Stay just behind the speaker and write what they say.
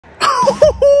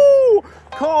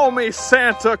Call me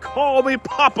Santa, call me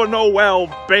Papa Noel,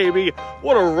 baby.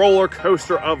 What a roller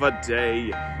coaster of a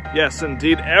day. Yes,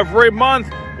 indeed, every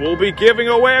month we'll be giving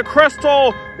away a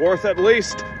crystal worth at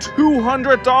least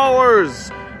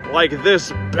 $200, like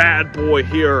this bad boy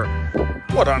here.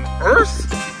 What on earth?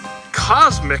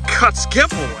 Cosmic Cuts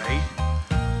giveaway?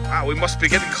 Wow, we must be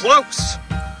getting close.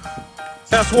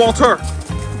 Yes, Walter,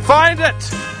 find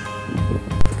it.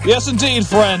 Yes, indeed,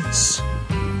 friends.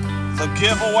 The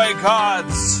giveaway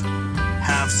gods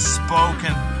have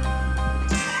spoken.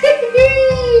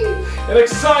 An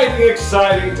exciting,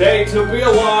 exciting day to be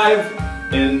alive.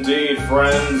 Indeed,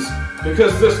 friends.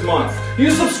 Because this month,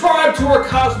 you subscribed to our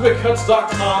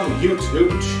CosmicCuts.com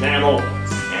YouTube channel.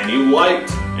 And you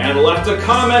liked and left a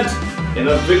comment in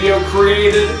a video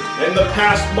created in the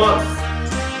past month.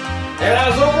 And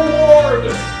as a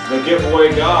reward, the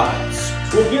giveaway gods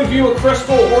will give you a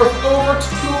crystal worth over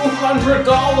 $200.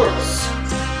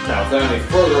 Now, without any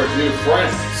further ado,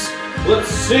 friends, let's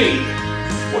see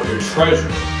what your treasure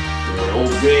will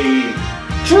be.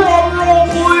 Drum roll,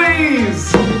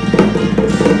 please!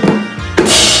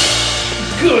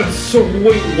 Good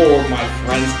sweet Lord, my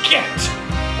friends, get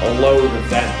a load of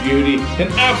that beauty. An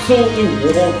absolutely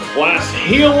world-class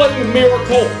healing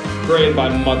miracle created by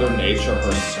Mother Nature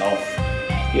herself.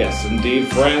 Yes, indeed,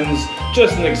 friends,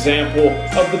 just an example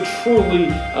of the truly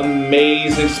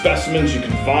amazing specimens you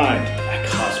can find at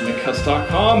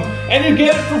CosmicCuts.com, and you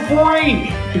get it for free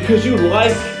because you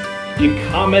liked, you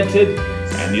commented,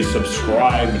 and you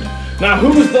subscribed. Now,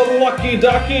 who's the lucky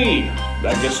ducky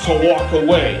that gets to walk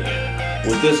away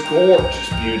with this gorgeous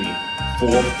beauty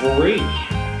for free?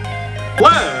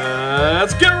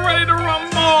 Let's get ready to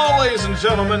rumble, ladies and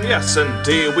gentlemen. Yes,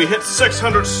 indeed, we hit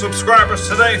 600 subscribers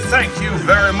today. Thank you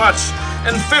very much.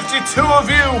 And 52 of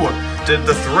you did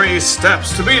the 3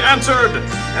 steps to be entered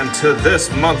into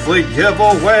this monthly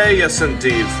giveaway. Yes,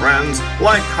 indeed, friends.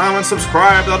 Like, comment,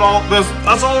 subscribe.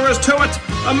 That's all there is to it.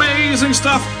 Amazing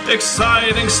stuff.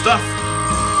 Exciting stuff.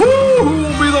 Who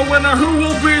will be the winner? Who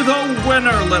will be the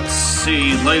winner? Let's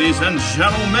see, ladies and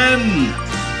gentlemen.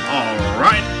 All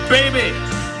right, baby.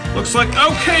 Looks like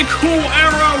OK Cool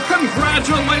Arrow.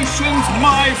 Congratulations,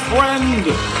 my friend.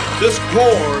 This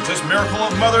gorgeous miracle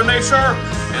of Mother Nature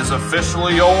is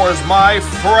officially yours, my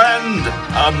friend.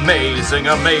 Amazing,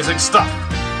 amazing stuff.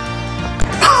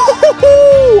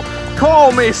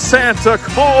 Call me Santa,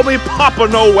 call me Papa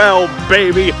Noel,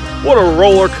 baby. What a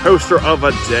roller coaster of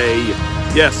a day.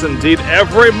 Yes, indeed,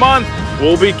 every month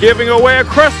we'll be giving away a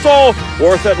crystal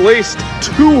worth at least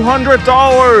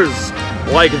 $200.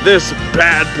 Like this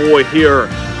bad boy here.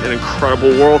 An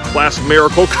incredible world-class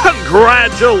miracle.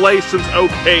 Congratulations,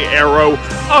 OK Arrow.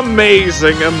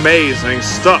 Amazing, amazing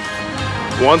stuff.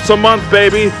 Once a month,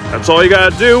 baby. That's all you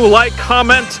gotta do. Like,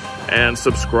 comment, and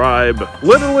subscribe.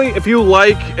 Literally, if you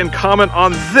like and comment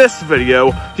on this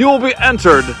video, you will be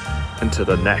entered into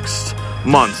the next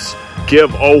month's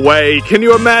giveaway. Can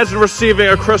you imagine receiving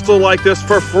a crystal like this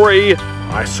for free?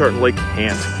 I certainly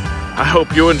can't. I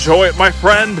hope you enjoy it, my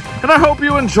friend, and I hope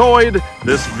you enjoyed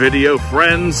this video,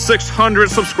 friends. 600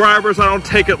 subscribers, I don't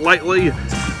take it lightly.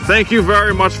 Thank you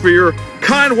very much for your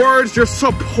kind words, your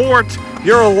support,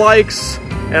 your likes,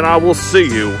 and I will see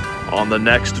you on the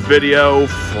next video,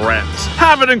 friends.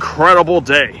 Have an incredible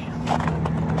day.